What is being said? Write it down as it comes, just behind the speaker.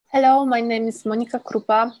Hello, my name is Monika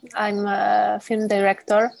Krupa. I'm a film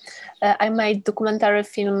director. I made documentary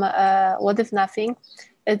film What If Nothing.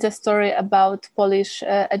 It's a story about Polish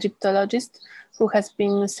Egyptologist who has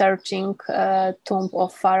been searching tomb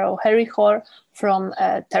of Pharaoh Herihor from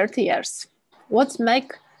 30 years. What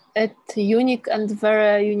makes it unique and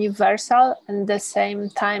very universal and the same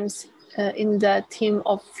times in the theme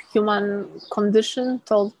of human condition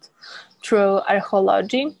told through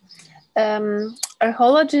archaeology.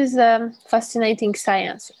 Archaeology is a fascinating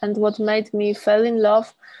science, and what made me fall in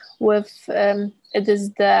love with it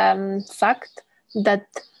is the fact that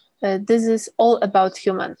this is all about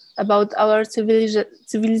human, about our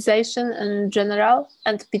civilization in general,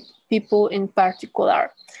 and people in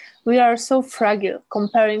particular. We are so fragile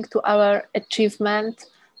comparing to our achievement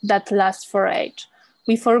that lasts for age.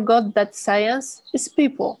 We forgot that science is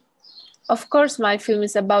people. Of course, my film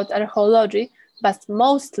is about archaeology, but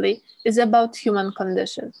mostly is about human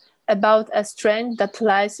condition, about a strength that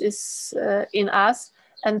lies in us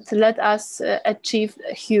and let us achieve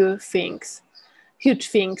huge things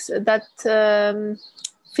that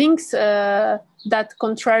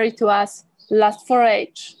contrary to us last for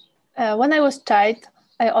age. When I was child,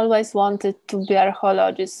 I always wanted to be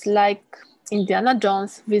archaeologist, like Indiana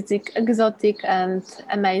Jones, visit exotic and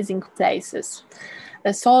amazing places,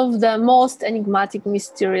 solve the most enigmatic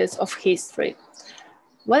mysteries of history.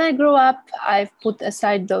 When I grew up, I've put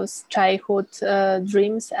aside those childhood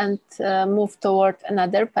dreams and moved toward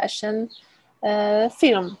another passion,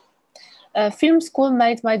 film. Film school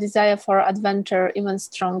made my desire for adventure even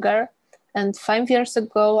stronger. And 5 years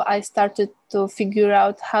ago, I started to figure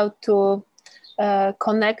out how to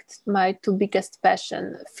connect my two biggest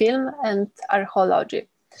passion, film and archaeology.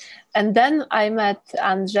 And then I met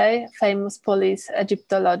Andrzej, famous Polish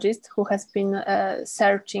Egyptologist who has been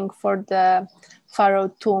searching for the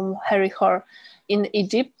pharaoh tomb Herihor in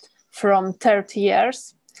Egypt from 30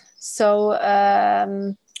 years. So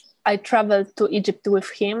I traveled to Egypt with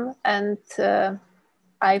him and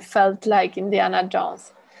I felt like Indiana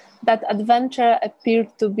Jones. That adventure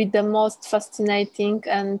appeared to be the most fascinating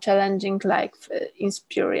and challenging life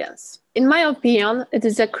experience. In my opinion, it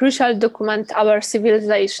is a crucial document our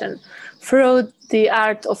civilization through the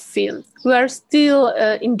art of film. We are still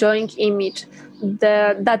enjoying images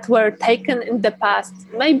that were taken in the past,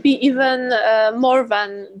 maybe even more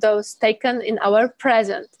than those taken in our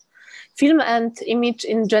present. Film and image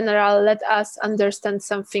in general let us understand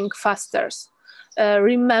something faster.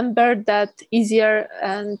 Remember that easier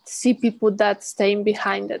and see people that stay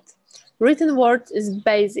behind it. Written word is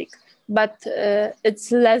basic, but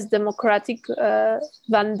it's less democratic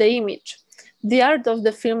than the image. The art of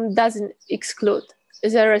the film doesn't exclude.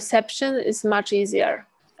 The reception is much easier.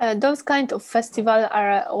 Those kind of festivals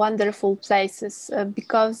are wonderful places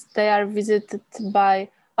because they are visited by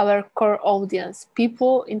our core audience,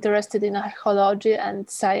 people interested in archaeology and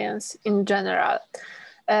science in general.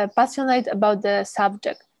 Passionate about the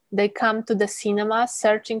subject. They come to the cinema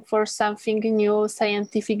searching for something new,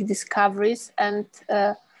 scientific discoveries, and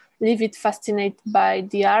leave it fascinated by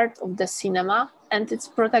the art of the cinema and its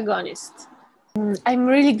protagonist. I'm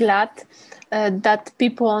really glad that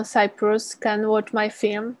people on Cyprus can watch my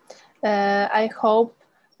film. I hope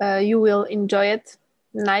you will enjoy it.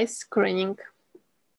 Nice screening.